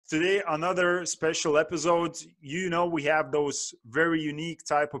Today, another special episode. You know, we have those very unique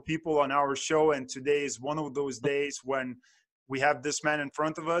type of people on our show, and today is one of those days when we have this man in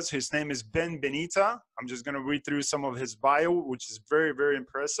front of us. His name is Ben Benita. I'm just going to read through some of his bio, which is very, very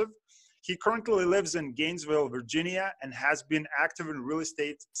impressive. He currently lives in Gainesville, Virginia, and has been active in real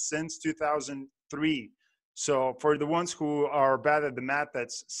estate since 2003. So for the ones who are bad at the math,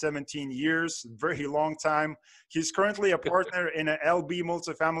 that's 17 years, very long time. He's currently a partner in an LB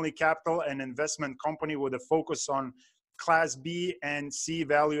multifamily capital and investment company with a focus on Class B and C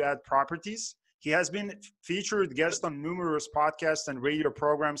value add properties. He has been featured guest on numerous podcasts and radio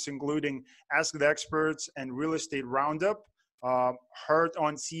programs, including Ask the Experts and Real Estate Roundup, heard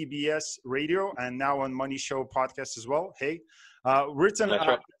on CBS Radio and now on Money Show podcast as well. Hey, written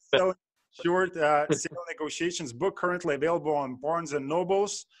short sale negotiations book currently available on Barnes and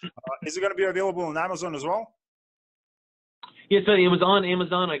Nobles. Is it going to be available on Amazon as well? Yes, it was on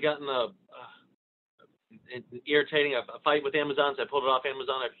Amazon. I got in irritating a fight with Amazon, so I pulled it off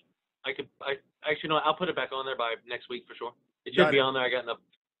Amazon. I actually know I'll put it back on there by next week for sure. It should be on there. I got enough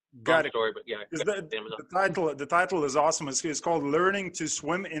story, but yeah. The title is awesome. It's called "Learning to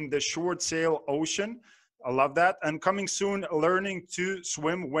Swim in the Short Sale Ocean." I love that. And coming soon, learning to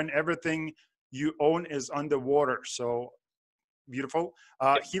swim when everything you own is underwater. So beautiful.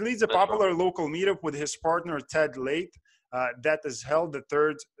 He leads a popular local meetup with his partner, Ted Late, that is held the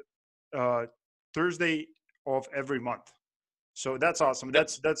third Thursday of every month. So that's awesome.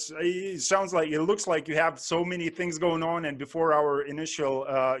 It sounds like, it looks like you have so many things going on. And before our initial,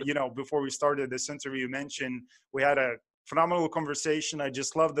 before we started this interview, you mentioned we had a phenomenal conversation. I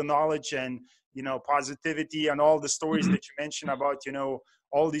just love the knowledge and, positivity and all the stories that you mentioned about,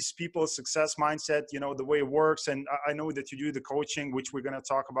 all these people's success mindset, the way it works. And I know that you do the coaching, which we're going to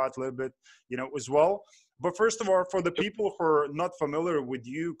talk about a little bit, as well. But first of all, for the people who are not familiar with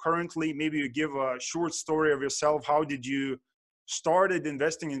you currently, maybe you give a short story of yourself. How did you started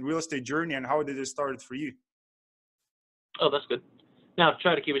investing in real estate journey and how did it start for you? Oh, that's good. Now,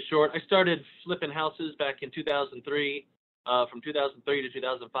 try to keep it short. I started flipping houses back in 2003. From 2003 to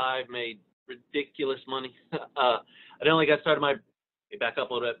 2005, made ridiculous money. I only got started back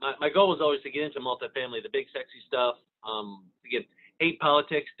up a little bit. My goal was always to get into multifamily, the big sexy stuff. Hate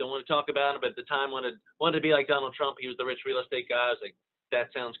politics, don't want to talk about it, but at the time wanted to be like Donald Trump. He was the rich real estate guy. I was like,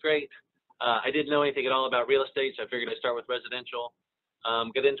 that sounds great. I didn't know anything at all about real estate, so I figured I'd start with residential.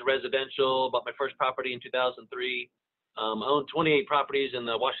 Got into residential, bought my first property in 2003. Owned 28 properties in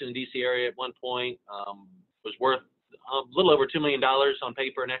the Washington, D.C. area at one point. Was worth a little over $2 million on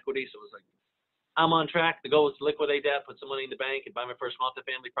paper and equity, so it was like, I'm on track. The goal was to liquidate that, put some money in the bank, and buy my first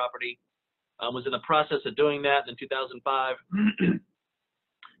multifamily property. Was in the process of doing that in 2005.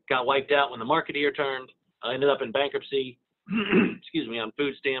 Got wiped out when the market year turned. I ended up in bankruptcy. Excuse me, on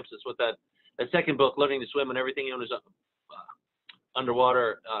food stamps. That's what that second book, Learning to Swim and Everything You Own is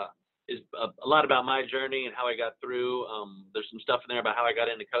Underwater, is a lot about my journey and how I got through. There's some stuff in there about how I got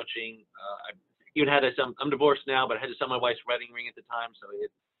into coaching. I even had I'm divorced now, but I had to sell my wife's wedding ring at the time, so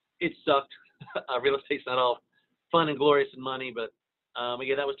it sucked. Real estate's not all fun and glorious and money, but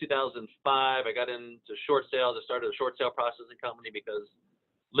again, that was 2005. I got into short sales. I started a short sale processing company because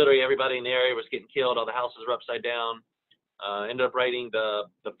literally everybody in the area was getting killed. All the houses were upside down. Ended up writing the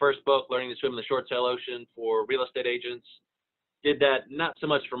first book, Learning to Swim in the Short Sale Ocean, for real estate agents. Did that not so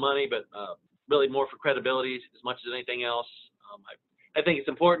much for money, but really more for credibility as much as anything else. I think it's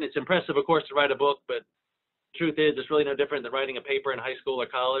important. It's impressive, of course, to write a book, but truth is it's really no different than writing a paper in high school or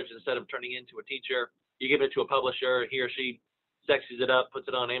college. Instead of turning it into a teacher, you give it to a publisher. He or she sexies it up, puts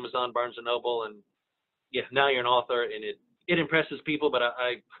it on Amazon, Barnes and Noble, and yeah, now you're an author, and it impresses people. But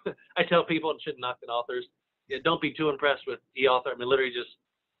I tell people, and shouldn't knock on authors, don't be too impressed with the author. I mean, literally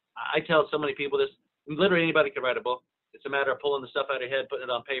I tell so many people this, literally anybody can write a book. It's a matter of pulling the stuff out of your head, putting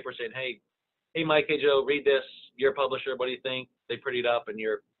it on paper, saying, hey Mike, hey Joe, read this. You're a publisher. What do you think? They pretty it up, and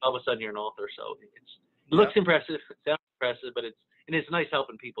all of a sudden you're an author. So it looks impressive, it sounds impressive, but it's nice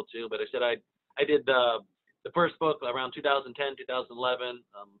helping people too. But I said I did the first book around 2010, 2011.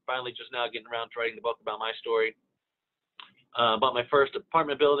 Finally, just now getting around to writing the book about my story. Bought my first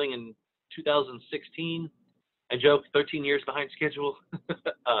apartment building in 2016. I joke, 13 years behind schedule,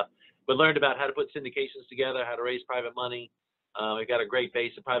 but learned about how to put syndications together, how to raise private money. I got a great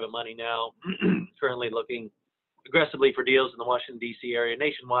base of private money now. Currently looking aggressively for deals in the Washington, D.C. area,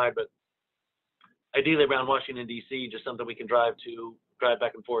 nationwide, but ideally around Washington, D.C., just something we can drive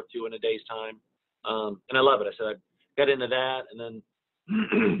back and forth to in a day's time. And I love it. I said I got into that, and then,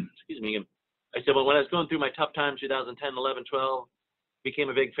 excuse me, I said, well, when I was going through my tough times, 2010, 11, 12, became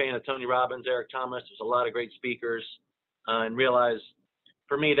a big fan of Tony Robbins, Eric Thomas. There's a lot of great speakers, and realized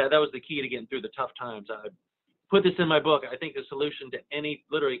for me, that was the key to getting through the tough times. I put this in my book. I think the solution to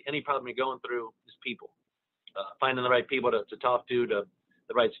literally any problem you're going through is people. Finding the right people to talk to the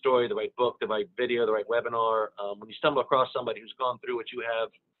right story, the right book, the right video, the right webinar. When you stumble across somebody who's gone through what you have,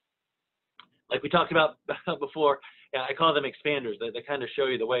 like we talked about before, yeah, I call them expanders. They kind of show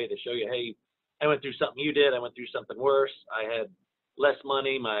you the way. They show you, hey, I went through something you did. I went through something worse. I had less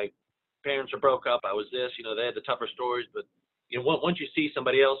money. My parents were broke up. I was this. They had the tougher stories. But once you see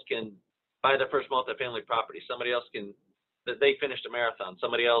somebody else can buy their first multifamily property, somebody else they finished a marathon.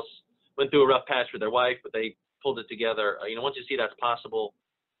 Somebody else went through a rough patch with their wife, but they pulled it together. Once you see that's possible,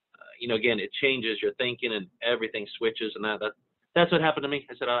 again, it changes your thinking and everything switches. And that's what happened to me.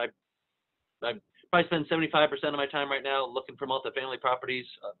 I said, I probably spend 75% of my time right now looking for multifamily properties.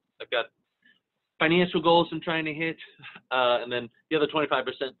 I've got financial goals I'm trying to hit. And then the other 25%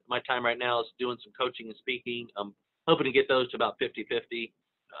 of my time right now is doing some coaching and speaking. I'm hoping to get those to about 50-50,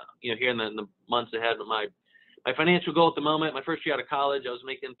 here in the months ahead. But my financial goal at the moment, my first year out of college, I was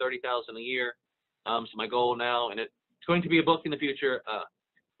making $30,000 a year. So my goal now, and it's going to be a book in the future.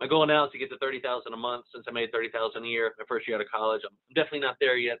 My goal now is to get to $30,000 a month, since I made $30,000 a year my first year out of college. I'm definitely not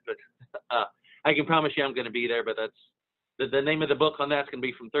there yet, but I can promise you I'm going to be there. But that's the name of the book on that's going to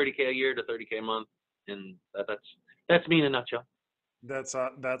be from $30K a year to $30K a month, and that's me in a nutshell. That's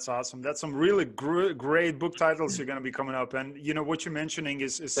awesome. That's some really great book titles you're going to be coming up. And what you're mentioning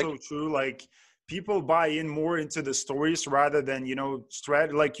is so true. Like, people buy in more into the stories rather than,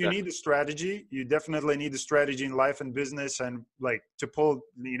 strategy. Like, you need a strategy. You definitely need a strategy in life and business, and like to pull,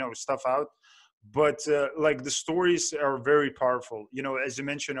 stuff out. But like, the stories are very powerful. As you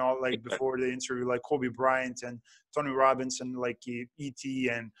mentioned, like before the interview, like Kobe Bryant and Tony Robbins and like E.T.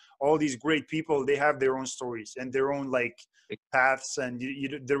 and all these great people, they have their own stories and their own like paths and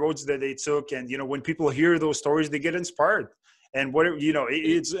the roads that they took. And, when people hear those stories, they get inspired. And whatever,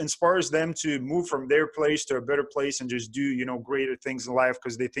 it inspires them to move from their place to a better place and just do, greater things in life,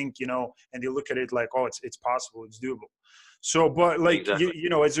 because they think, and they look at it like, oh, it's possible, it's doable. So, but like, exactly.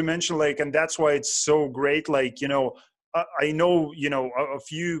 As you mentioned, like, and that's why it's so great. Like, I know, a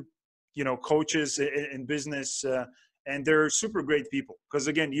few, coaches in business, and they're super great people. Because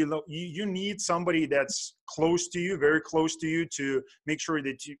again, you need somebody that's close to you, very close to you, to make sure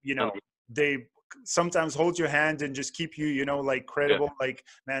that they sometimes hold your hand and just keep you, like credible. Yeah. Like,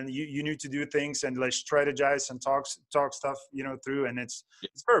 man, you need to do things and like strategize and talk stuff, through, and it's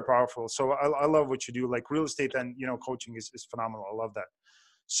very powerful. So I love what you do. Like, real estate and coaching is phenomenal. I love that.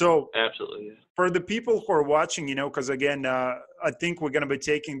 So Absolutely. Yeah. for the people who are watching, because again, I think we're going to be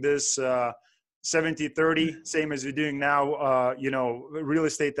taking this 70-30, same as we're doing now, real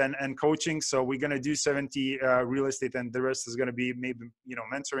estate and coaching. So we're going to do 70 real estate, and the rest is going to be maybe,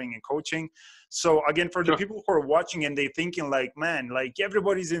 mentoring and coaching. So again, for the people who are watching and they thinking like, man, like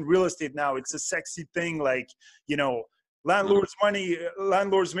everybody's in real estate now, it's a sexy thing. Like, landlords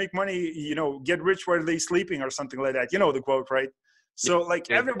make money, get rich while they sleeping, or something like that. The quote, right? So like,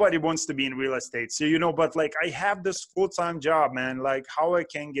 everybody wants to be in real estate. So, but like, I have this full-time job, man, like how I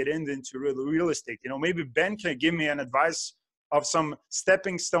can get into real estate, maybe Ben can give me an advice of some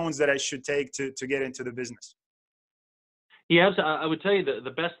stepping stones that I should take to get into the business. Yeah, I would tell you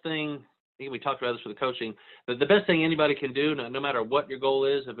the best thing, I think we talked about this for the coaching, but the best thing anybody can do, no matter what your goal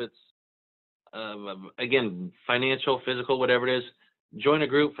is, if it's, again, financial, physical, whatever it is, join a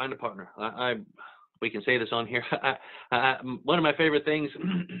group, find a partner. We can say this on here. One of my favorite things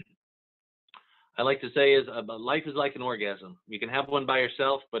I like to say is life is like an orgasm. You can have one by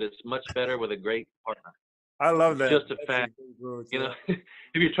yourself, but it's much better with a great partner. I love that. Just a fact. If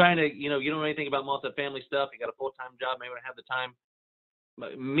you're trying to, you don't know anything about multifamily stuff, you got a full-time job, maybe don't have the time,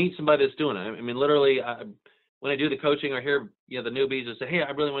 meet somebody that's doing it. I mean, literally, when I do the coaching or hear, the newbies that say, hey,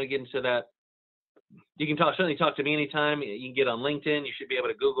 I really want to get into that, you can certainly talk to me anytime. You can get on LinkedIn. You should be able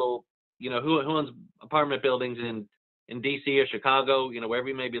to Google, who owns apartment buildings in DC or Chicago, wherever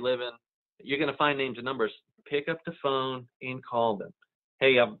you may be living. You're going to find names and numbers. Pick up the phone and call them.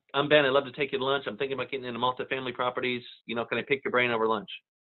 Hey, I'm Ben. I'd love to take you to lunch. I'm thinking about getting into multifamily properties. Can I pick your brain over lunch?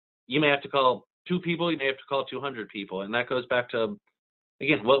 You may have to call 2 people. You may have to call 200 people. And that goes back to,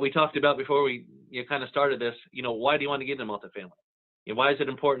 again, what we talked about before we kind of started this. Why do you want to get into multifamily? Why is it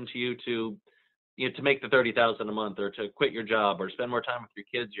important to you to make the $30,000 a month, or to quit your job, or spend more time with your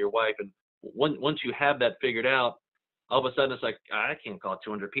kids, your wife? And once you have that figured out, all of a sudden it's like, I can't call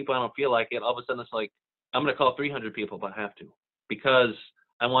 200 people. I don't feel like it. All of a sudden it's like, I'm going to call 300 people if I have to, because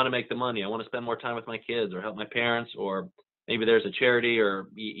I want to make the money. I want to spend more time with my kids, or help my parents, or maybe there's a charity, or,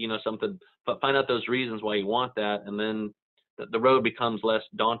 something. But find out those reasons why you want that. And then the road becomes less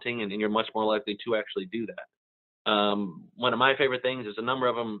daunting, and you're much more likely to actually do that. One of my favorite things is a number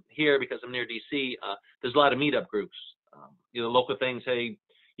of them here because I'm near DC. There's a lot of meetup groups. Local things. Hey,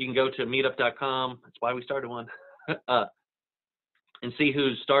 you can go to meetup.com. That's why we started one. And see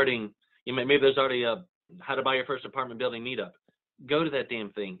who's starting. Maybe there's already a how to buy your first apartment building meetup. Go to that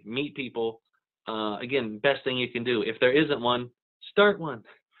damn thing. Meet people. Again, best thing you can do. If there isn't one, start one.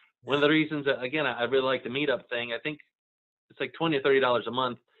 One of the reasons, again, I really like the meetup thing. I think it's like $20 or $30 a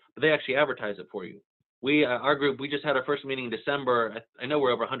month, but they actually advertise it for you. Our group, we just had our first meeting in December. I know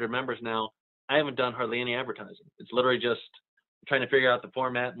we're over 100 members now. I haven't done hardly any advertising. It's literally just trying to figure out the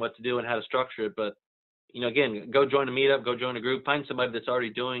format and what to do and how to structure it. But, again, go join a meetup, go join a group, find somebody that's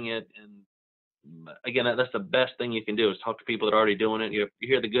already doing it. And again, that's the best thing you can do is talk to people that are already doing it. You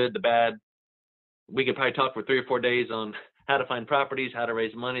hear the good, the bad. We could probably talk for 3 or 4 days on how to find properties, how to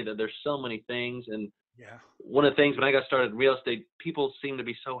raise money. That there's so many things. And one of the things when I got started in real estate, people seem to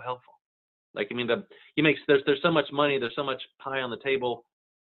be so helpful. Like, there's so much money, there's so much pie on the table.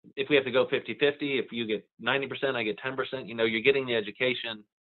 If we have to go 50-50, if you get 90%, I get 10%, you're getting the education.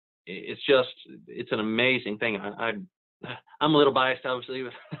 It's an amazing thing. I'm a little biased, obviously,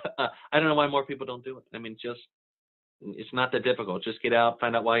 but I don't know why more people don't do it. It's not that difficult. Just get out,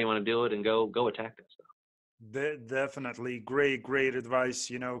 find out why you want to do it, and go attack that stuff. Definitely great advice,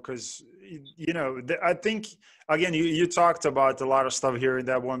 because I think, again, you talked about a lot of stuff here in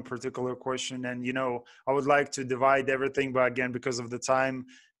that one particular question, and I would like to divide everything, but again, because of the time,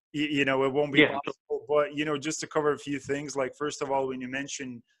 it won't be possible. But just to cover a few things, like, first of all, when you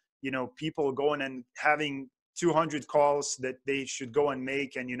mentioned people going and having 200 calls that they should go and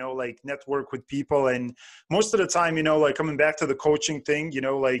make, and like, network with people. And most of the time, like, coming back to the coaching thing,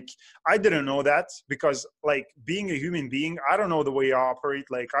 like, I didn't know that, because, like, being a human being, I don't know the way I operate.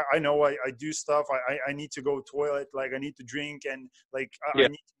 Like, I know I do stuff. I need to go toilet, like, I need to drink, and like, I need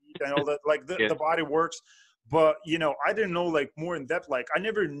to eat and all that, like, the body works. But I didn't know, like, more in depth. Like, I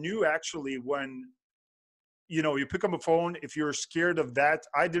never knew actually when you pick up a phone, if you're scared of that,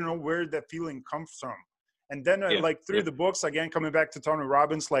 I didn't know where that feeling comes from. And then like, through the books, again, coming back to Tony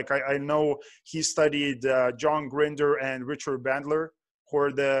Robbins, like, I know he studied John Grinder and Richard Bandler, who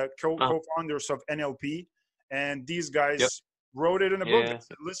are the co-founders of NLP. And these guys wrote it in a book. They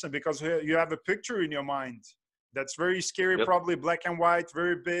said, listen, because you have a picture in your mind that's very scary, probably black and white,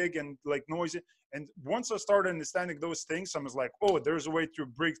 very big and like noisy. And once I started understanding those things, I was like, oh, there's a way to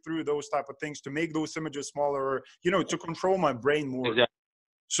break through those type of things, to make those images smaller, to control my brain more. Exactly.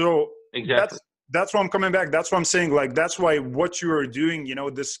 So that's why I'm coming back. That's what I'm saying. Like, that's why what you are doing,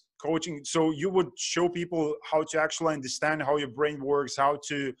 this coaching. So you would show people how to actually understand how your brain works, how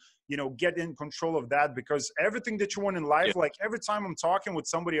to, get in control of that, because everything that you want in life, like, every time I'm talking with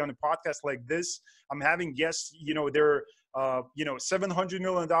somebody on a podcast like this, I'm having guests, they're, $700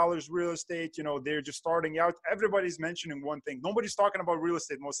 million real estate, they're just starting out. Everybody's mentioning one thing. Nobody's talking about real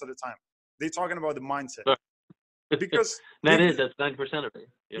estate most of the time. They're talking about the mindset. Because that's 90% of it.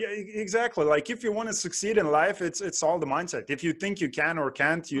 Yeah, exactly. Like, if you want to succeed in life, it's all the mindset. If you think you can or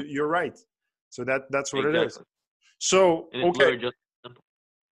can't, you're right. So that's what it is. So, okay.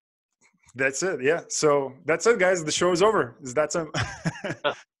 That's it. Yeah. So that's it, guys. The show is over. Is that simple?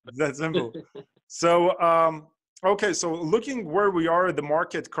 That simple. So, okay. So, looking where we are in the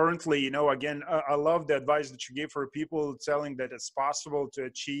market currently, again, I love the advice that you gave for people, telling that it's possible to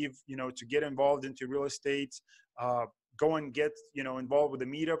achieve, to get involved into real estate, go and get, involved with the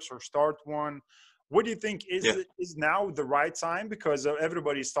meetups or start one. What do you think is now the right time? Because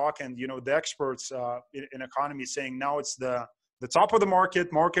everybody's talking, the experts in economy saying now it's the top of the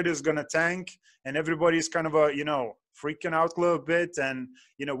market is going to tank, and everybody's kind of freaking out a little bit. And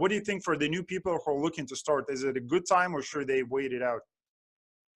what do you think for the new people who are looking to start? Is it a good time, or should they wait it out?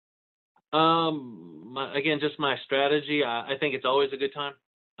 Again, just my strategy. I think it's always a good time.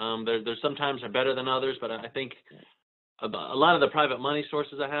 There's sometimes are better than others, but I think a lot of the private money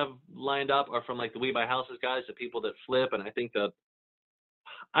sources I have lined up are from, like, the We Buy Houses guys, the people that flip. And I think that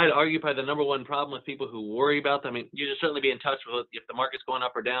I'd argue probably the number one problem with people who worry about them. I mean, you should certainly be in touch with if the market's going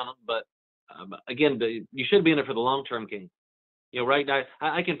up or down, but again, you should be in it for the long-term game. Right now,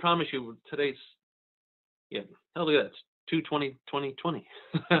 I can promise you today's, hell, look at that, 2/20/2020.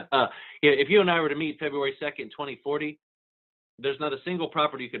 If you and I were to meet February 2nd, 2040, there's not a single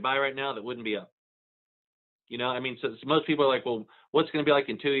property you could buy right now that wouldn't be up. So most people are like, well, what's going to be like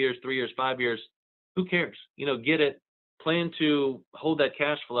in 2 years, 3 years, 5 years? Who cares? Get it. Plan to hold that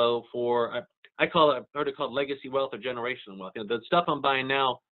cash flow for, I've heard it called legacy wealth or generational wealth. The stuff I'm buying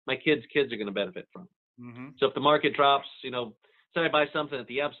now, my kids are going to benefit from. Mm-hmm. So if the market drops, say I buy something at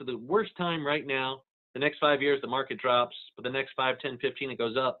the absolute worst time right now, the next 5 years, the market drops, but the next 5, 10, 15, it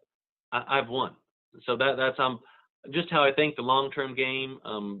goes up, I've won. So that's just how I think the long-term game.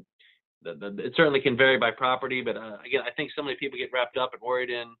 It certainly can vary by property, but again, I think so many people get wrapped up and worried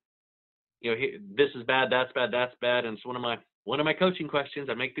in, this is bad, that's bad, that's bad. And it's one of my coaching questions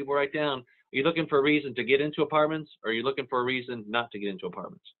I make people write down. Are you looking for a reason to get into apartments, or are you looking for a reason not to get into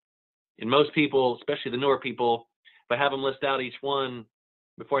apartments? And most people, especially the newer people, if I have them list out each one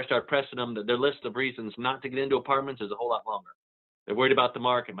before I start pressing them, their list of reasons not to get into apartments is a whole lot longer. They're worried about the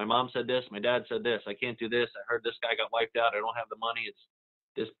market. My mom said this, my dad said this, I can't do this, I heard this guy got wiped out, I don't have the money. It's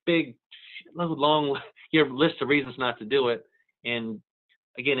this big, long list of reasons not to do it. And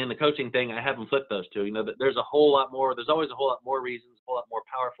again, in the coaching thing, I have them flip those two. There's a whole lot more. There's always a whole lot more reasons, a whole lot more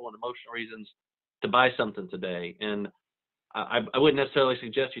powerful and emotional reasons to buy something today. And I wouldn't necessarily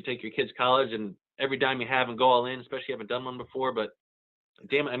suggest you take your kids to college and every dime you have and go all in, especially if you haven't done one before. But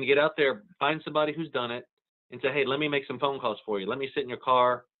damn it, get out there, find somebody who's done it, and say, hey, let me make some phone calls for you. Let me sit in your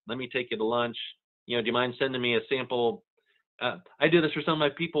car. Let me take you to lunch. Do you mind sending me a sample? I do this for some of my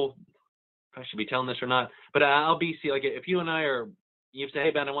people. I should be telling this or not, but I'll be like if you and I are. You say,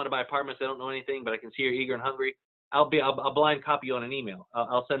 hey, Ben, I want to buy apartments. I don't know anything, but I can see you're eager and hungry. I'll blind copy you on an email.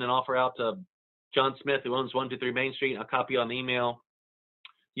 I'll send an offer out to John Smith, who owns 123 Main Street. I'll copy you on the email.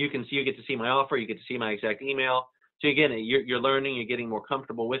 You get to see my offer. You get to see my exact email. So again, you're learning, you're getting more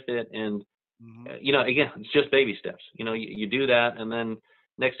comfortable with it. And, again, it's just baby steps. You do that. And then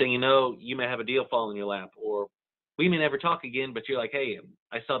next thing you know, you may have a deal fall in your lap, or we may never talk again, but you're like, hey,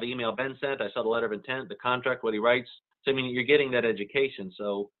 I saw the email Ben sent. I saw the letter of intent, the contract, what he writes. So, you're getting that education.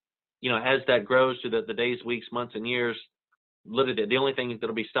 So, as that grows to the days, weeks, months, and years, literally the only thing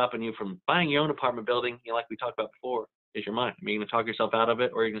that'll be stopping you from buying your own apartment building, like we talked about before, is your mind. You're going to talk yourself out of it,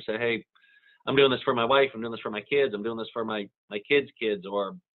 or you're going to say, hey, I'm doing this for my wife. I'm doing this for my kids. I'm doing this for my kids' kids,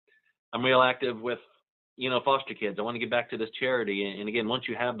 or I'm real active with, foster kids. I want to get back to this charity. And again, once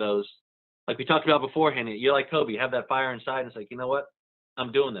you have those, like we talked about beforehand, you're like Kobe, you have that fire inside, and it's like, you know what?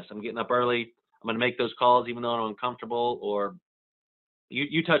 I'm doing this. I'm getting up early. I'm going to make those calls even though I'm uncomfortable. Or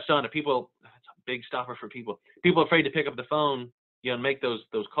you touched on it. People, that's a big stopper for people. People are afraid to pick up the phone, and make those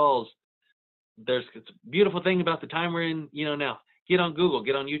calls. It's a beautiful thing about the time we're in, now. Get on Google,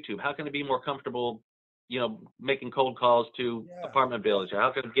 get on YouTube. How can it be more comfortable, making cold calls to apartment buildings?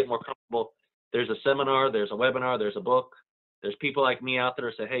 How can it get more comfortable? There's a seminar, there's a webinar, there's a book. There's people like me out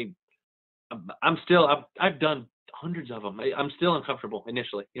there who say, hey, I've done hundreds of them. I'm still uncomfortable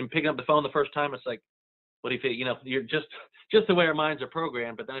initially. Picking up the phone the first time, it's like, what do you feel? You're just the way our minds are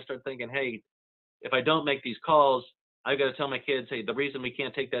programmed. But then I start thinking, hey, if I don't make these calls, I've got to tell my kids, hey, the reason we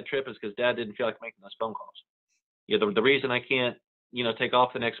can't take that trip is because Dad didn't feel like making those phone calls. The reason I can't, take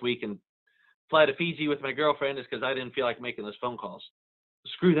off the next week and fly to Fiji with my girlfriend is because I didn't feel like making those phone calls.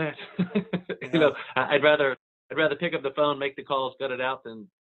 Screw that. I'd rather pick up the phone, make the calls, gut it out, than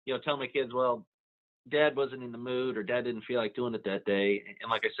tell my kids, well, Dad wasn't in the mood, or Dad didn't feel like doing it that day. And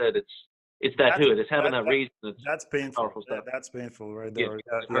like I said, it's it's having that reason. That's painful. Powerful stuff. That's painful right there.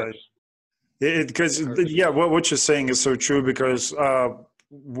 Yeah, because what you're saying is so true. Because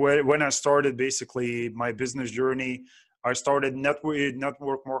when I started basically my business journey, I started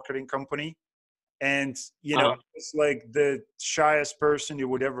network marketing company, and it's like the shyest person you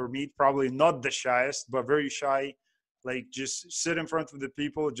would ever meet. Probably not the shyest, but very shy. Like just sit in front of the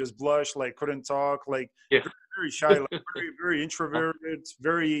people, just blush, like couldn't talk, like very shy, like very, very introverted,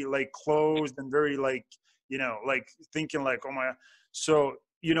 very like closed, and very like, like thinking like, oh my. So,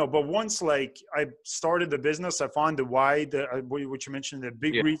 but once like I started the business, I found the why, what you mentioned, the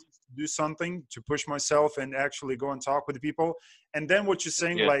big reason to do something, to push myself and actually go and talk with the people. And then what you're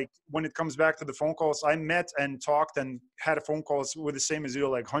saying, like when it comes back to the phone calls, I met and talked and had phone calls with the same as you,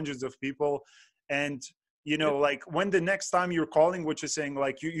 like hundreds of people. And like when the next time you're calling, what you're saying,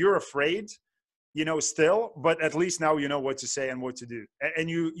 like you're afraid, still, but at least now you know what to say and what to do. And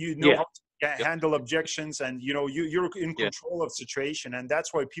you know how to handle objections, and you're in control of situation. And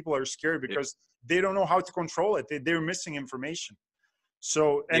that's why people are scared, because they don't know how to control it. They're missing information.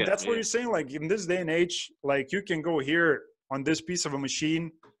 So, and that's what you're saying, like in this day and age, like you can go here on this piece of a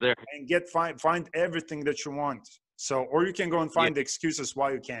machine and find everything that you want. So, or you can go and find the excuses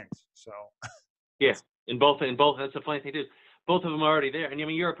why you can't. So in both, that's the funny thing too. Both of them are already there. And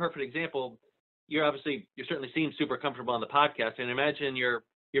you're a perfect example. You're certainly seem super comfortable on the podcast. And imagine your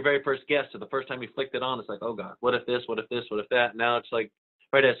very first guest, so the first time you flicked it on, it's like, oh God, what if this, what if this, what if that? Now it's like,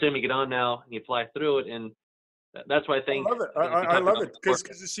 right, I assume you get on now and you fly through it. And that's why I think. I love it. I love it. Because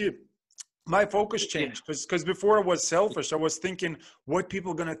you see, my focus changed, because before I was selfish. I was thinking what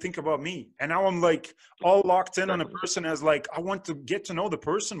people are going to think about me. And now I'm like all locked in on a person as like, I want to get to know the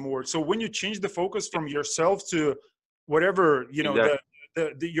person more. So when you change the focus from yourself to whatever,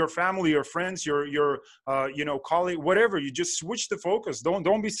 your family, your friends, your colleague, whatever. You just switch the focus.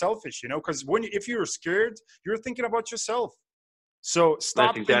 Don't be selfish, because if you're scared, you're thinking about yourself. So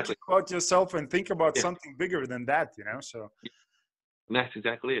stop That's thinking exactly. about yourself and think about Yeah. something bigger than that, so. And that's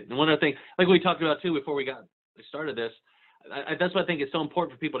exactly it. And one other thing, like we talked about too before we started this, that's why I think it's so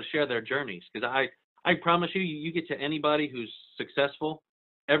important for people to share their journeys. Because I promise you, you get to anybody who's successful,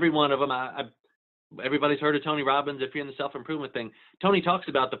 every one of them. Everybody's heard of Tony Robbins. If you're in the self-improvement thing, Tony talks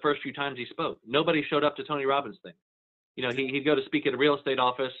about the first few times he spoke. Nobody showed up to Tony Robbins' thing. He'd go to speak at a real estate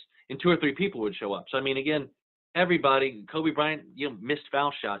office, and 2 or 3 people would show up. So I mean, again, everybody, Kobe Bryant, missed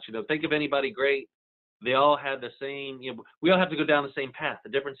foul shots. Think of anybody great. They all had the same. We all have to go down the same path. The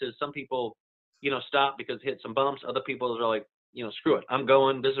difference is some people, stop because hit some bumps. Other people are like, screw it. I'm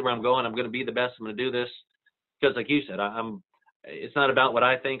going. This is where I'm going. I'm going to be the best. I'm going to do this because, like you said, it's not about what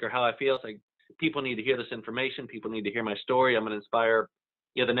I think or how I feel. It's like people need to hear this information. People need to hear my story. I'm going to inspire,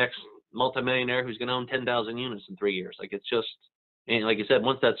 the next multimillionaire who's going to own 10,000 units in 3 years. Like it's just, and like you said,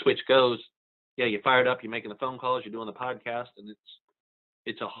 once that switch goes, yeah, you fired up. You're making the phone calls. You're doing the podcast, and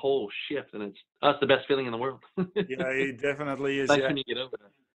it's a whole shift, and that's the best feeling in the world. Yeah, it definitely is. Nice when you get over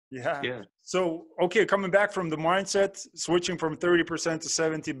that. Yeah. So, okay, coming back from the mindset, switching from 30% to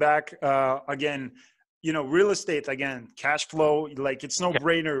 70 back, again, real estate, again, cash flow, like it's no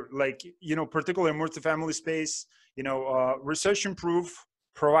brainer, like, particularly in multifamily space, recession proof,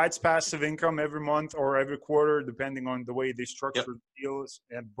 provides passive income every month or every quarter, depending on the way they structure deals.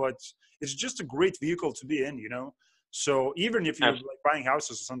 But it's just a great vehicle to be in, So even if you're like buying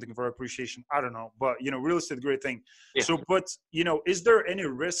houses or something for appreciation, I don't know, but real estate, great thing. Yeah. So, but is there any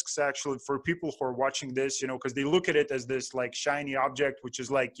risks actually for people who are watching this, because they look at it as this like shiny object, which is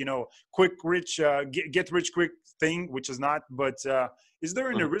like, quick, rich, get rich quick thing, which is not, but is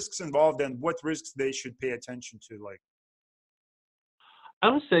there any risks involved, and what risks they should pay attention to? Like, I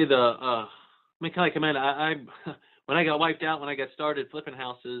would say I when I got wiped out, when I got started flipping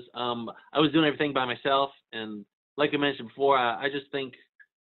houses, I was doing everything by myself. And like I mentioned before, I just think,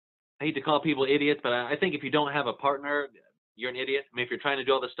 I hate to call people idiots, but I think if you don't have a partner, you're an idiot. I mean, if you're trying to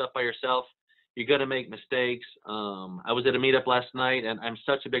do all this stuff by yourself, you're going to make mistakes. I was at a meetup last night, and I'm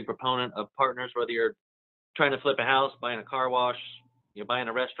such a big proponent of partners, whether you're trying to flip a house, buying a car wash, buying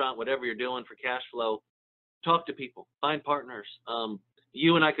a restaurant, whatever you're doing for cash flow, talk to people, find partners.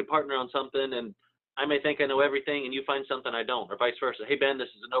 You and I could partner on something, and I may think I know everything, and you find something I don't, or vice versa. Hey, Ben, this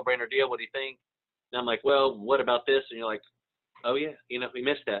is a no-brainer deal. What do you think? And I'm like, well, what about this? And you're like, oh yeah, we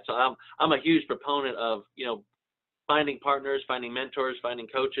missed that. So I'm a huge proponent of, finding partners, finding mentors, finding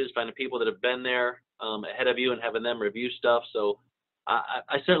coaches, finding people that have been there ahead of you and having them review stuff. So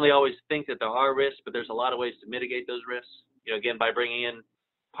I certainly always think that there are risks, but there's a lot of ways to mitigate those risks. Again, by bringing in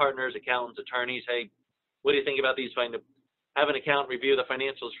partners, accountants, attorneys. Hey, what do you think about these? Have an accountant review the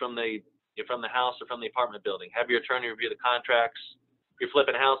financials from the house or from the apartment building. Have your attorney review the contracts. If you're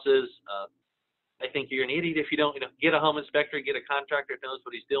flipping houses, I think you're an idiot if you don't, get a home inspector, get a contractor that knows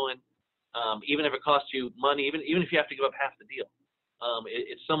what he's doing. Even if it costs you money, even if you have to give up half the deal,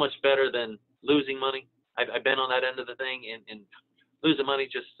 it's so much better than losing money. I've been on that end of the thing, and losing money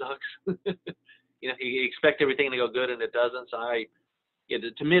just sucks. You expect everything to go good and it doesn't. So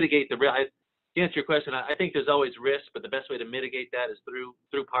to mitigate to answer your question, I think there's always risk, but the best way to mitigate that is through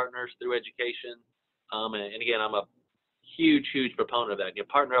partners, through education. And again, I'm a huge proponent of that.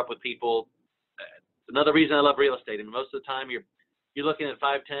 Partner up with people. Another reason I love real estate. I mean, most of the time you're looking at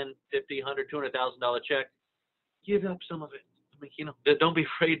 $5, $10, $50, $100, $200,000 check. Give up some of it. I mean, don't be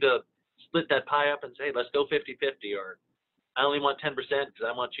afraid to split that pie up and say, hey, let's go 50-50, or I only want 10% because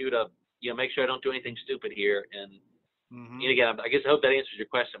I want you to, make sure I don't do anything stupid here. And again, I guess I hope that answers your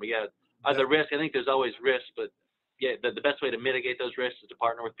question. But yeah, are there risks? I think there's always risks, but yeah, the best way to mitigate those risks is to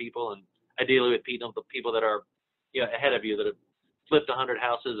partner with people, and ideally with people that are, ahead of you, that have flipped 100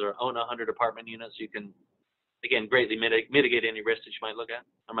 houses or own 100 apartment units. You can, again, greatly mitigate any risks that you might look at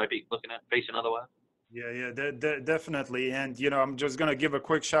or might be looking at facing otherwise. Yeah, definitely. And, I'm just going to give a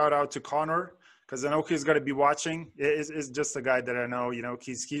quick shout out to Connor, because I know he's going to be watching. It's just a guy that I know,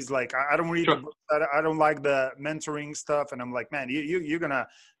 he's like, I don't read the books. I don't like the mentoring stuff. And I'm like, man, you're going to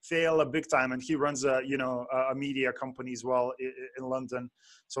fail a big time. And he runs a media company as well in London.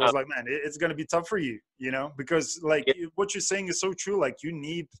 So I was like, man, it's going to be tough for you, because like what you're saying is so true. Like you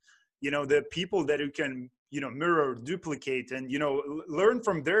need, the people that you can, mirror, duplicate, and, learn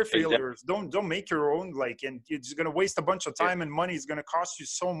from their failures. Exactly. Don't make your own, like, and it's going to waste a bunch of time and money. It's going to cost you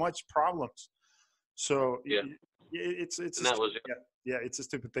so much problems. So it's it's a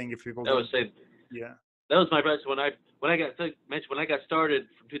stupid thing if people don't. That was my advice when I got started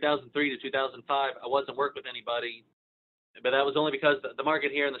from 2003 to 2005. I wasn't working with anybody. but that was only because the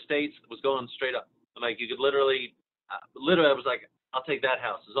market here in the States was going straight up. Like you could literally I was like, I'll take that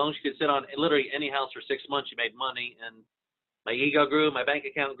house as long as you could sit on literally any house for 6 months. You made money, and my ego grew, my bank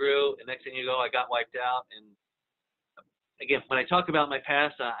account grew, and next thing you go, I got wiped out. And again, when I talk about my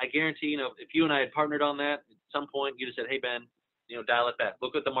past, I guarantee, you know, if you and I had partnered on that at some point, you'd have said, hey, Ben, you know, dial it back.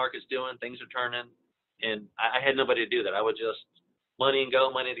 Look what the market's doing. Things are turning. And I had nobody to do that. I would just money and go,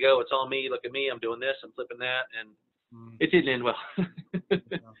 money to go. It's all me. Look at me. I'm doing this. I'm flipping that. And it didn't end well.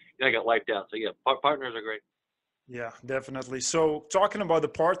 I got wiped out. So, yeah, partners are great. Yeah, definitely. So talking about the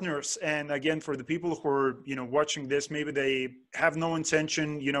partners, and again, for the people who are, you know, watching this, maybe they have no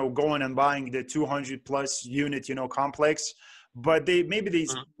intention, you know, going and buying the 200 plus unit, you know, complex, but maybe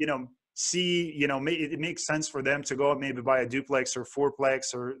you know, see, you know, it makes sense for them to go maybe buy a duplex or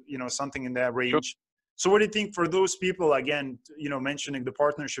fourplex or, you know, something in that range. Sure. So what do you think for those people, again, you know, mentioning the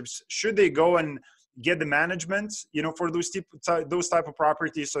partnerships, should they go and get the management, you know, for those type of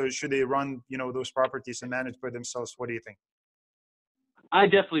properties, or should they run, you know, those properties and manage by themselves? What do you think? I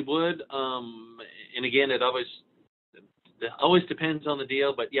definitely would. And again, it always depends on the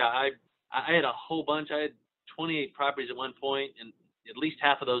deal. But yeah, I had a whole bunch. I had 28 properties at one point, and at least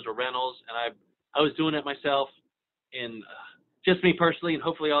half of those were rentals. And I was doing it myself. And just me personally, and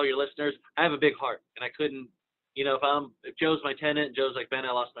hopefully all your listeners, I have a big heart, and I couldn't. You know, if Joe's my tenant and Joe's like, Ben,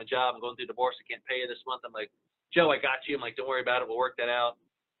 I lost my job, I'm going through divorce, I can't pay you this month. I'm like, Joe, I got you. I'm like, don't worry about it. We'll work that out.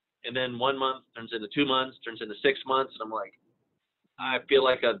 And then 1 month turns into 2 months, turns into 6 months. And I'm like, I feel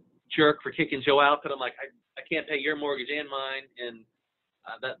like a jerk for kicking Joe out, but I'm like, I can't pay your mortgage and mine. And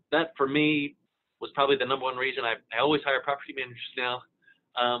that for me was probably the number one reason I always hire property managers now.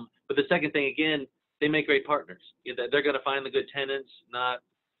 But the second thing, again, they make great partners. You know, they're going to find the good tenants, not,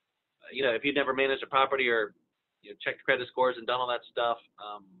 you know, if you've never managed a property or, you know, check the credit scores and done all that stuff.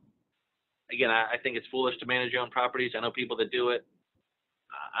 Again, I think it's foolish to manage your own properties. I know people that do it.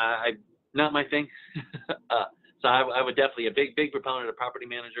 Not my thing. So I would definitely a big proponent of property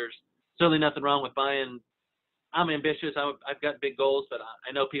managers. Certainly nothing wrong with buying. I'm ambitious. I've got big goals, but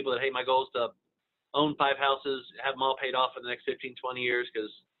I know people that, hey, my goal is to own 5 houses, have them all paid off in the next 15, 20 years, because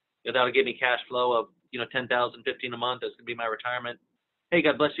you know, that'll give me cash flow of, you know, 10,000, 15 a month. That's gonna be my retirement. Hey,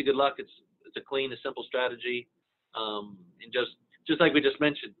 God bless you. Good luck. It's a clean, a simple strategy. And just like we just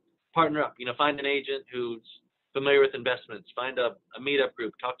mentioned, partner up, you know, find an agent who's familiar with investments, find a meetup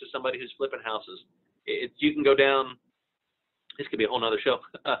group, talk to somebody who's flipping houses. You can go down, this could be a whole nother show.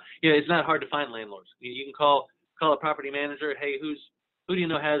 You know, it's not hard to find landlords. You can call a property manager. Hey, who do you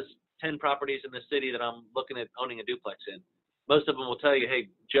know has 10 properties in the city that I'm looking at owning a duplex in? Most of them will tell you, hey,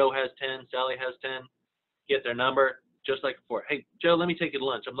 Joe has 10, Sally has 10, get their number, just like before. Hey, Joe, let me take you to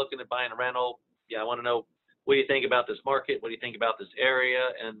lunch. I'm looking at buying a rental. Yeah, I want to know, what do you think about this market? What do you think about this area?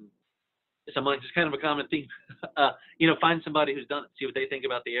 And it's just kind of a common theme. You know, find somebody who's done it, see what they think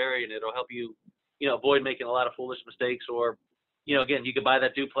about the area, and it'll help you, you know, avoid making a lot of foolish mistakes. Or, you know, again, you could buy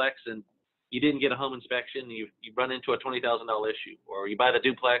that duplex and you didn't get a home inspection, and you run into a $20,000 issue. Or you buy the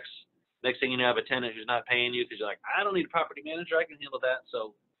duplex, next thing you know, have a tenant who's not paying you because you're like, I don't need a property manager, I can handle that.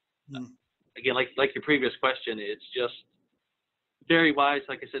 So, again, like your previous question, it's just very wise,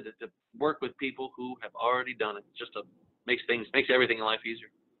 like I said, to work with people who have already done it. Just makes everything in life easier.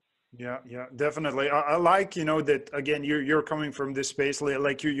 Yeah, definitely. I like, you know, that again, you're coming from this space,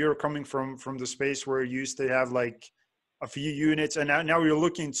 like you're coming from the space where you used to have like a few units, and now you're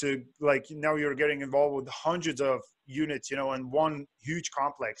looking to, like, now you're getting involved with hundreds of units, you know, in one huge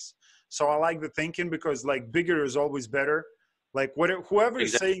complex. So I like the thinking, because like bigger is always better. Like whoever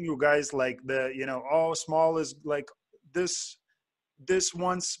is saying, you guys, like the, you know, oh, small is like this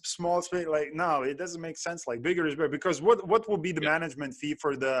one's small space, like, no, it doesn't make sense. Like bigger is better, because what will be the management fee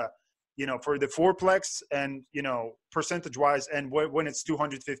for the, you know, for the fourplex, and, you know, percentage wise, and when it's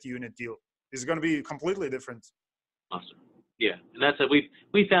 250 unit deal is going to be completely different. Awesome. Yeah, and that's it.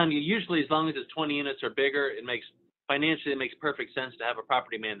 We found usually as long as it's 20 units or bigger, it makes perfect sense to have a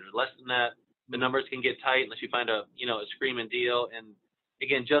property manager. Less than that, the numbers can get tight unless you find a screaming deal. And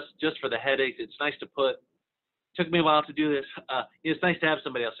again, just for the headaches, it's nice to put. Took me a while to do this. It's nice to have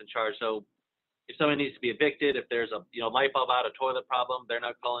somebody else in charge. So if somebody needs to be evicted, if there's a light bulb out, a toilet problem, they're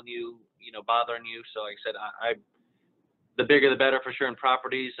not calling you, bothering you. So like I said, the bigger the better for sure in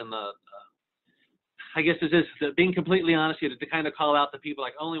properties. And I guess this is being completely honest, to kind of call out the people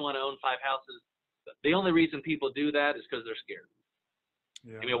like only want to own 5 houses. The only reason people do that is because they're scared.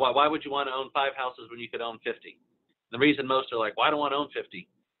 Yeah. I mean, why would you want to own 5 houses when you could own 50? The reason most are like, well, I don't want to own 50.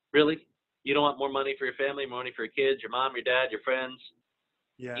 Really? You don't want more money for your family, more money for your kids, your mom, your dad, your friends.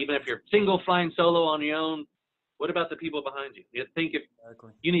 Yeah. Even if you're single, flying solo on your own, What about the people behind you? You think if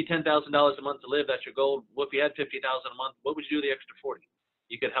Exactly. you need $10,000 a month to live, that's your goal. What if you had 50,000 a month? What would you do the extra 40?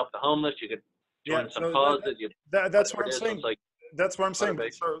 You could help the homeless. You could Yeah. join some So cause that you, that's whatever what I'm it is. So it's saying. like That's what I'm saying.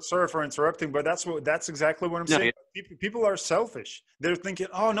 motivation. Sorry for interrupting, but that's exactly what I'm No, saying. yeah, People are selfish. They're thinking,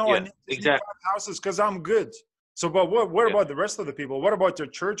 oh no, I yeah, just need exactly. 5 houses because I'm good. So, but what Yeah, about the rest of the people? What about your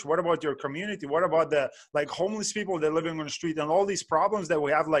church? What about your community? What about the like homeless people that are living on the street and all these problems that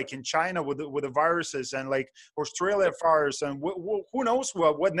we have, like in China with the viruses and like Australia fires and who knows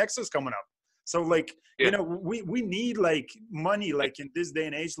what next is coming up. So like yeah, we need like money, like in this day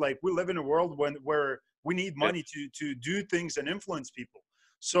and age, like we live in a world where we need yeah, money to do things and influence people.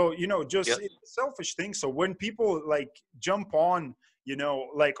 So just yeah, it's a selfish thing. So when people like jump on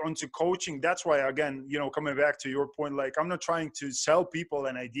like onto coaching, that's why again coming back to your point, like I'm not trying to sell people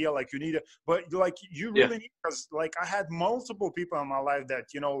an idea like you need it, but like you yeah, really need, because like I had multiple people in my life that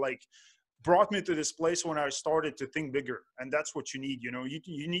like brought me to this place when I started to think bigger. And that's what you need. You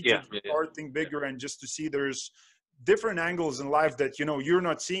need to yeah, yeah, start think bigger and just to see there's different angles in life that you're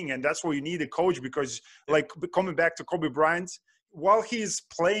not seeing. And that's why you need a coach, because yeah, like coming back to Kobe Bryant, while he's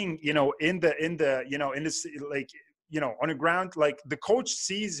playing in the in this like on the ground, like the coach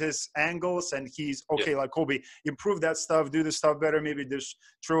sees his angles and he's yeah, okay, like Kobe, improve that stuff, do the stuff better, maybe just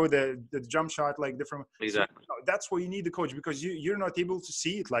throw the jump shot like different. So exactly. that's why you need the coach, because you're not able to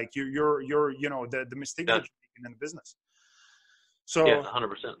see it, like you're the mistakes that Yeah, you're making in the business. yeah, So 100%.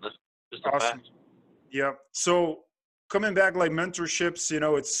 That's just a awesome. fact. Yeah. So coming back, like mentorships,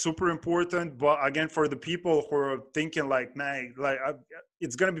 it's super important. But again, for the people who are thinking like, man, like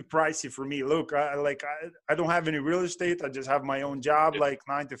it's gonna be pricey for me. Look, I don't have any real estate. I just have my own job, Yeah, like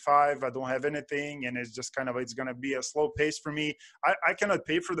 9 to 5. I don't have anything, and it's just it's gonna be a slow pace for me. I cannot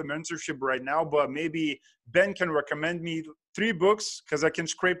pay for the mentorship right now, but maybe Ben can recommend me 3 books, because I can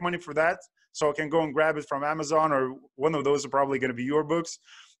scrape money for that. So I can go and grab it from Amazon, or one of those are probably going to be your books.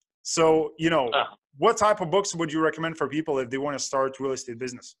 So, uh, what type of books would you recommend for people if they want to start real estate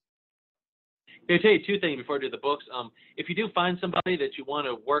business? I'll tell you two things before I do the books. If you do find somebody that you want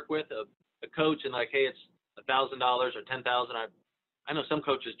to work with, a coach, and like, hey, it's $1,000 or $10,000. I know some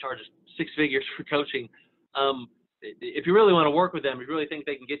coaches charge 6 figures for coaching. If you really want to work with them, if you really think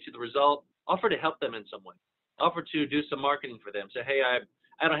they can get you the result, offer to help them in some way. Offer to do some marketing for them. Say, hey,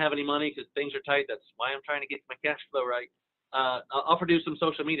 I don't have any money because things are tight. That's why I'm trying to get my cash flow right. Offer to do some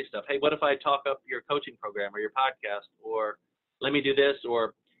social media stuff. Hey, what if I talk up your coaching program or your podcast, or let me do this,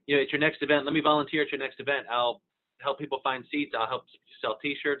 or at your next event, let me volunteer at your next event. I'll help people find seats. I'll help sell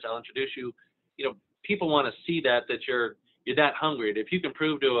T-shirts. I'll introduce you. People want to see that you're that hungry. If you can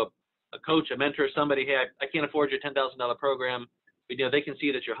prove to a coach, a mentor, somebody, hey, I can't afford your $10,000 program, but they can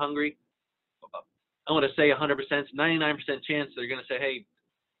see that you're hungry. I want to say 100%, 99% chance they're going to say, hey,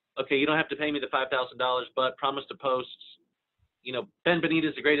 okay, you don't have to pay me the $5,000, but promise to post, Ben Benita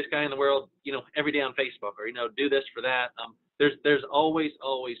is the greatest guy in the world, every day on Facebook, or, do this for that. There's always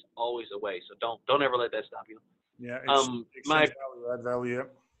a way. So don't ever let that stop you. Yeah, My exchange value, add value.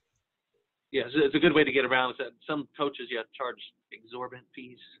 Yeah, it's a good way to get around. Some coaches, charge exorbitant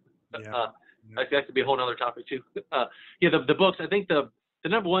fees. Yeah. That could be a whole other topic too. The books. I think the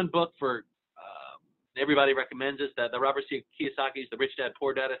number one book for everybody recommends is that the Robert C. Kiyosaki's The Rich Dad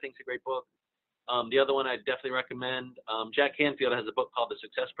Poor Dad. I think is a great book. The other one I definitely recommend. Jack Canfield has a book called The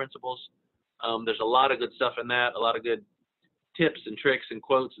Success Principles. There's a lot of good stuff in that. A lot of good tips and tricks and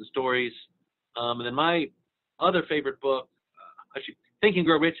quotes and stories. And then my other favorite book, Think and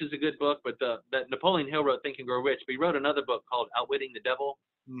Grow Rich is a good book, but that Napoleon Hill wrote Think and Grow Rich, but he wrote another book called Outwitting the Devil.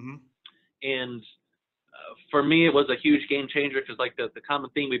 Mm-hmm. And for me, it was a huge game changer, because like the common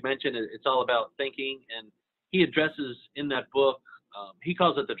theme we've mentioned, it's all about thinking. And he addresses in that book, he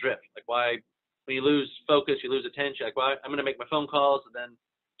calls it the drift, like why when you lose focus, you lose attention, like why I'm going to make my phone calls, and then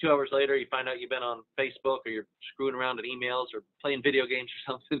 2 hours later you find out you've been on Facebook, or you're screwing around in emails or playing video games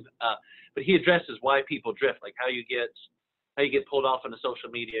or something. But he addresses why people drift, like how you get pulled off into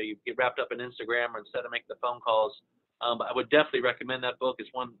social media, you get wrapped up in Instagram, or instead of making the phone calls. But I would definitely recommend that book. It's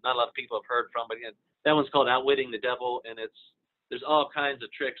one not a lot of people have heard from, but again, that one's called Outwitting the Devil, and there's all kinds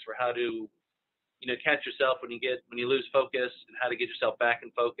of tricks for how to catch yourself when you lose focus, and how to get yourself back in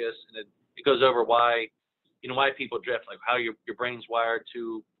focus. And it goes over why people drift, like how your brain's wired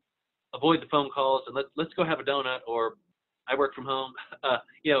to avoid the phone calls and let's go have a donut, or I work from home.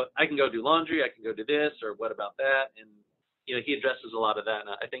 I can go do laundry, I can go do this, or what about that? And he addresses a lot of that. And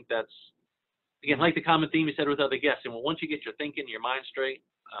I think that's, again, like the common theme you said with other guests. And once you get your thinking, your mind straight,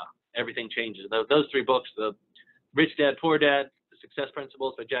 everything changes. Those 3 books, the Rich Dad, Poor Dad, The Success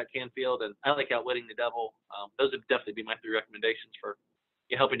Principles by Jack Canfield, and I like Outwitting the Devil. Those would definitely be my 3 recommendations for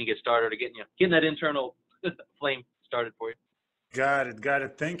helping you get started, or getting that internal flame started for you. Got it. Got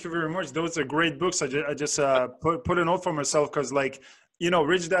it. Thank you very much. Those are great books. I just put a note for myself because, like,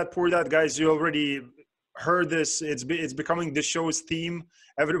 Rich Dad Poor Dad, guys, you already heard this. It's becoming the show's theme.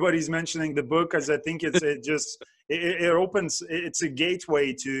 Everybody's mentioning the book because I think it opens. It's a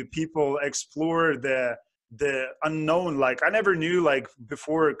gateway to people explore the unknown. Like I never knew like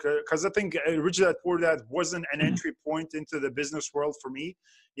before because I think Rich Dad Poor Dad wasn't an entry point into the business world for me.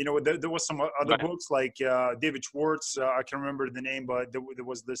 There was some other Right. books like David Schwartz. I can't remember the name, but there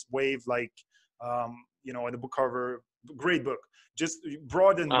was this wave like in the book cover. Great book. Just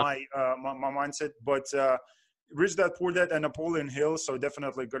broadened my mindset. But Rich Dad Poor Dad and Napoleon Hill. So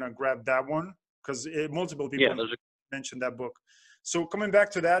definitely gonna grab that one because multiple people mentioned that book. So coming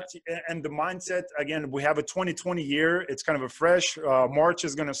back to that and the mindset, again, we have a 2020 year. It's kind of a fresh, March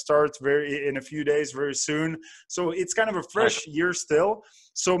is going to start in a few days, very soon. So it's kind of a fresh year still.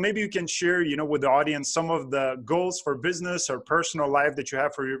 So maybe you can share, with the audience, some of the goals for business or personal life that you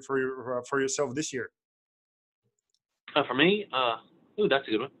have for yourself this year. For me, that's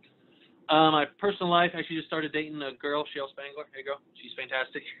a good one. My personal life, actually just started dating a girl, Shell Spangler. Hey, girl, she's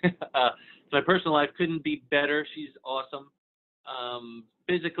fantastic. My personal life couldn't be better. She's awesome.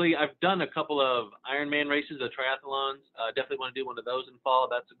 Physically, I've done a couple of Ironman races, the triathlons. Definitely want to do one of those in fall.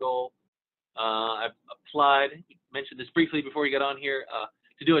 That's a goal. I've applied, mentioned this briefly before you got on here,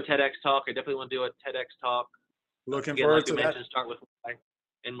 to do a TEDx talk. I definitely want to do a TEDx talk. Looking forward to that. Start with why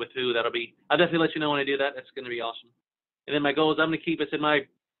and with who that'll be. I'll definitely let you know when I do that. That's going to be awesome. And then my goal is I'm going to keep us in my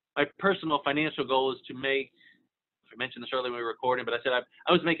personal financial goal is to make, I mentioned this earlier when we were recording, but I said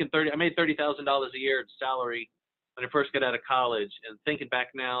I made $30,000 a year salary when I first got out of college, and thinking back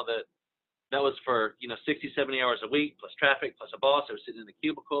now that was for 60, 70 hours a week plus traffic plus a boss. I was sitting in the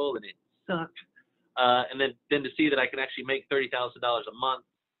cubicle and it sucked. And then to see that I can actually make $30,000 a month,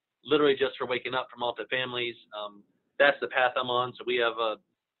 literally just for waking up for multifamilies. That's the path I'm on. So we have a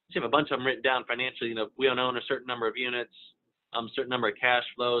bunch of them written down financially. We own a certain number of units, certain number of cash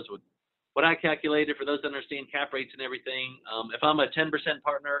flows. What I calculated for those that understand cap rates and everything, if I'm a 10%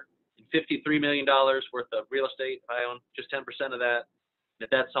 partner, $53 million worth of real estate. If I own just 10% of that, if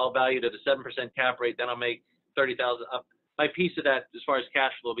that's all valued at a 7% cap rate, then I'll make $30,000. My piece of that, as far as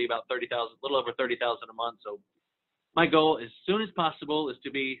cash flow, will be about $30,000, a little over $30,000 a month. So my goal, as soon as possible, is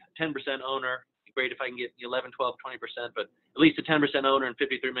to be a 10% owner. It'd be great if I can get 11, 12, 20%, but at least a 10% owner and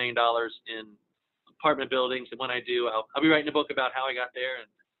 $53 million in apartment buildings. And when I do, I'll be writing a book about how I got there, and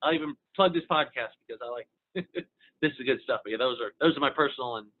I'll even plug this podcast because I like this is good stuff. But yeah, those are my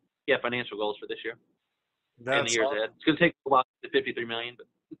personal and financial goals for this year and the years ahead. It's going to take a while to 53 million, but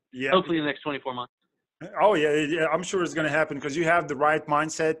hopefully in the next 24 months. Oh yeah, I'm sure it's going to happen because you have the right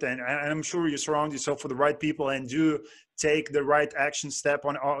mindset, and I'm sure you surround yourself with the right people and do take the right action steps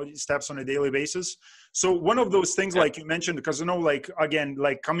on a daily basis. So one of those things, like you mentioned, because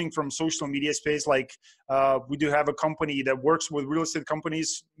like coming from social media space, like we do have a company that works with real estate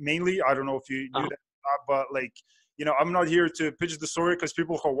companies mainly. I don't know if you knew that, but like. I'm not here to pitch the story because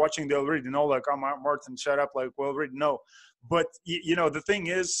people who are watching, they already know, like, oh, Martin, shut up. Like, we already know. But, the thing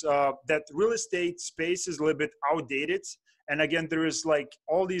is that real estate space is a little bit outdated. And again, there is like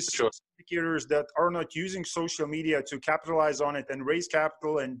all these indicators that are not using social media to capitalize on it and raise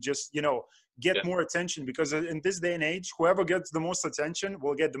capital and just, get more attention, because in this day and age, whoever gets the most attention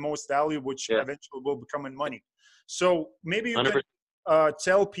will get the most value, which eventually will become in money. So maybe you 100%. Can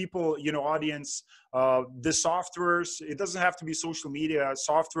tell people, audience, the softwares, it doesn't have to be social media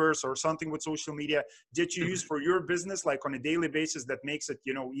softwares or something with social media that you use for your business, like on a daily basis, that makes it,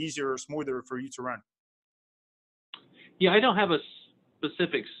 easier or smoother for you to run. Yeah, I don't have a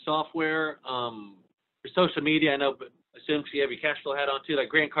specific software for social media. I know, but assume you have your cash flow hat on too, like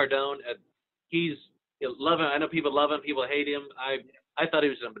Grant Cardone. He's loving. I know people love him, people hate him. I thought he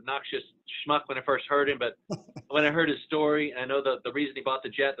was an obnoxious schmuck when I first heard him, but when I heard his story, I know the reason he bought the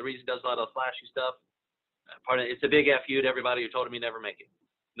jet, the reason he does a lot of flashy stuff, it's a big F you to everybody who told him he'd never make it.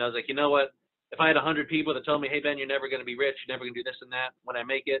 And I was like, you know what? If I had 100 people that told me, hey, Ben, you're never going to be rich, you're never going to do this and that, when I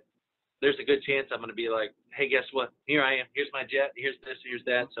make it, there's a good chance I'm going to be like, hey, guess what? Here I am. Here's my jet. Here's this. Here's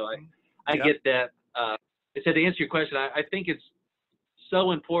that. So I get that. I said, to answer your question, I think it's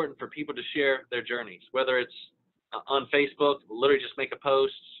so important for people to share their journeys, whether it's on Facebook, literally just make a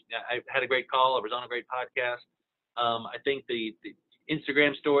post. I had a great call. I was on a great podcast. I think the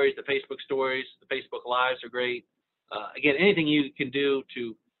Instagram stories, the Facebook stories, the Facebook Lives are great. Again, anything you can do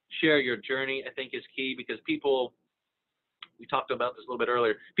to share your journey, I think is key, because people, we talked about this a little bit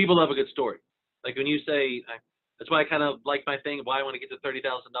earlier, people love a good story. Like when you say, that's why I kind of like my thing, why I want to get to $30,000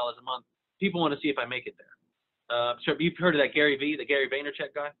 a month. People want to see if I make it there. Sure, you've heard of that Gary V, the Gary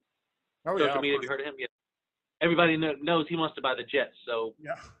Vaynerchuk guy? Oh, social media, have you heard of him? Yeah. everybody knows he wants to buy the Jets. So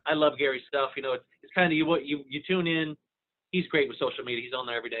Yeah. I love Gary's stuff. You know, it's kind of what you tune in. He's great with social media. He's on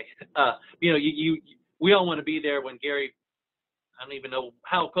there every day. You know, we all want to be there when Gary. I don't even know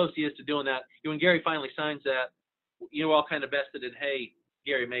how close he is to doing that. When Gary finally signs that, you're all kind of vested in, hey,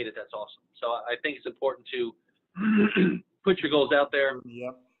 Gary made it. That's awesome. So I think it's important to put your goals out there.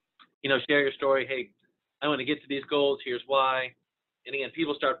 Yep. You know, share your story. Hey, I want to get to these goals. Here's why. And again,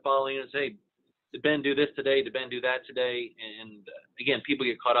 people start following you and say, did Ben do this today? Did Ben do that today? And again, people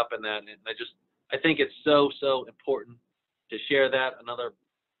get caught up in that. And I think it's so important to share that.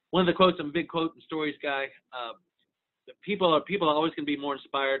 One of the quotes, I'm a big quote and stories guy. People are always going to be more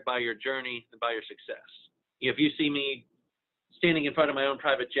inspired by your journey than by your success. If you see me standing in front of my own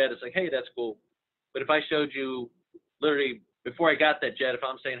private jet, it's like, hey, that's cool. But if I showed you literally before I got that jet, if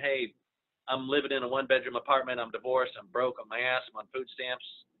I'm saying, hey, I'm living in a 1-bedroom apartment, I'm divorced, I'm broke, on my ass, I'm on food stamps,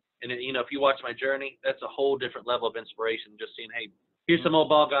 and you know, if you watch my journey, that's a whole different level of inspiration. Just seeing, hey, here's some old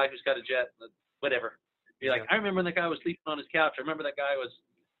bald guy who's got a jet, whatever. You're like, I remember when that guy was sleeping on his couch. I remember that guy was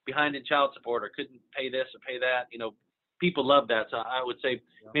behind in child support or couldn't pay this or pay that. You know, people love that. So I would say,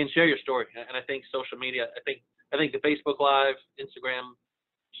 man, share your story. And I think social media, I think the Facebook Live, Instagram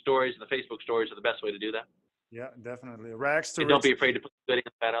stories, and the Facebook stories are the best way to do that. Yeah, definitely. Rags to and don't be afraid to put the good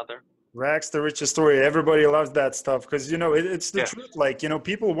and bad out there. Rags to riches story. Everybody loves that stuff because, you know, it's the truth. Like, you know,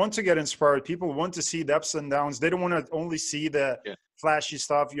 people want to get inspired. People want to see the ups and downs. They don't want to only see the flashy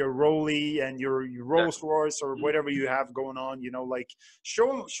stuff, your Rolly and your Rolls Royce or whatever you have going on, you know, like show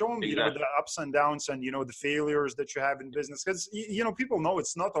them, you know, the ups and downs and, you know, the failures that you have in business. Because, you know, people know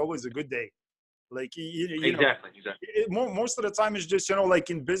it's not always a good day. Like, you know, most of the time is just, you know, like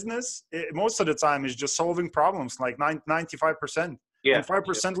in business, most of the time is just solving problems, like 95%. Yeah. And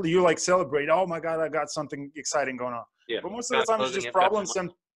 5% you like celebrate, oh my God, I got something exciting going on. Yeah. But most of the time it's just problems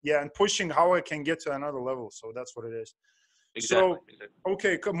and pushing how I can get to another level. So that's what it is. Exactly. So,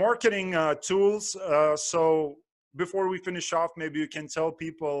 okay, marketing tools. So before we finish off, maybe you can tell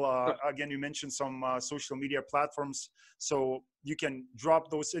people, again, you mentioned some social media platforms. So you can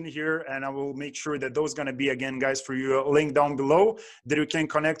drop those in here and I will make sure that those going to be, again, guys, for you, a link down below that you can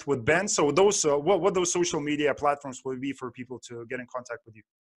connect with Ben. So those, what those social media platforms will be for people to get in contact with you?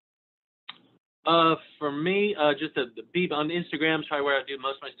 For me, just the Beeb on Instagram is probably where I do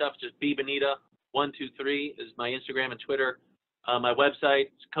most of my stuff. Just BeeBenita123 is my Instagram and Twitter. My website,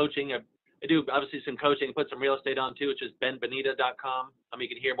 coaching. I do obviously some coaching, put some real estate on too, which is benbenita.com. You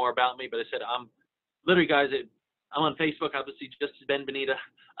can hear more about me, but I said I'm literally, guys, I'm on Facebook, obviously, just Ben Benita.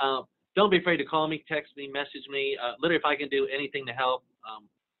 Don't be afraid to call me, text me, message me. Literally, if I can do anything to help.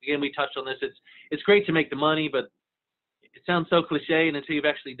 Again, we touched on this. It's great to make the money, but it sounds so cliche, and until you've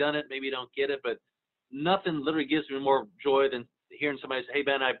actually done it, maybe you don't get it. But nothing literally gives me more joy than hearing somebody say, hey,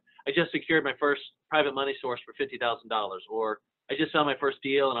 Ben, I just secured my first private money source for $50,000, or I just found my first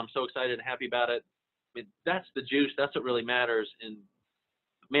deal and I'm so excited and happy about it. I mean, that's the juice. That's what really matters. And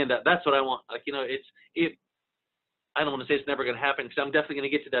man, that's what I want. Like, you know, I don't want to say it's never going to happen because I'm definitely going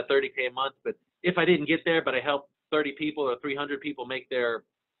to get to that $30K a month. But if I didn't get there, but I helped 30 people or 300 people make get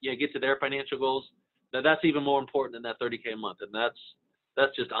to their financial goals, that's even more important than that $30K a month. And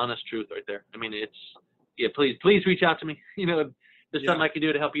that's just honest truth right there. I mean, please reach out to me. You know, if there's something I can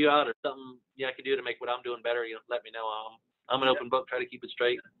do to help you out or something I can do to make what I'm doing better, you know, let me know. I'm an open book, try to keep it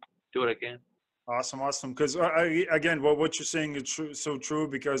straight, do what I can. Awesome. Because again, what you're saying is so true,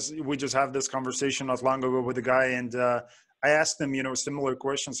 because we just had this conversation not long ago with a guy, and I asked him, you know, similar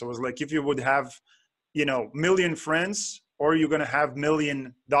questions. I was like, if you would have, you know, million friends, or you're going to have $1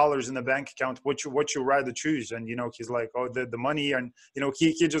 million in the bank account, what you rather choose? And, you know, he's like, oh, the money. And, you know,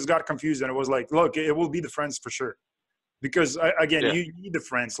 he just got confused, and it was like, look, it will be the friends for sure. Because again, you need the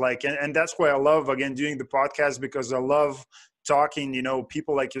friends, like, and that's why I love, again, doing the podcast, because I love talking, you know,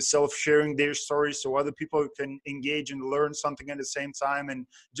 people like yourself sharing their stories so other people can engage and learn something at the same time and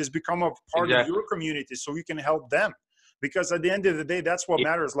just become a part of your community so you can help them. Because at the end of the day, that's what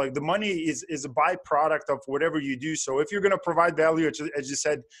matters. Like, the money is a byproduct of whatever you do. So if you're going to provide value, as you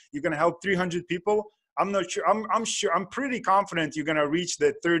said, you're going to help 300 people. I'm not sure. I'm pretty confident you're going to reach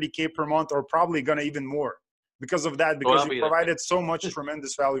the 30K per month, or probably going to even more. Because of that, because you provided so much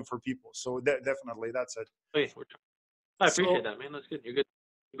tremendous value for people. So definitely, that's it. I appreciate that, man. That's good. You're good.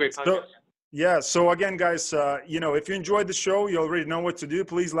 Great podcast. So again, guys, you know, if you enjoyed the show, you already know what to do.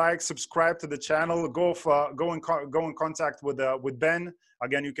 Please like, subscribe to the channel. Go in contact with Ben.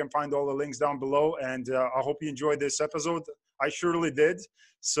 Again, you can find all the links down below. And I hope you enjoyed this episode. I surely did.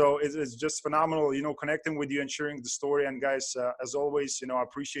 So it's just phenomenal, you know, connecting with you and sharing the story. And guys, as always, you know, I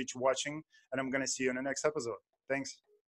appreciate you watching, and I'm going to see you in the next episode. Thanks.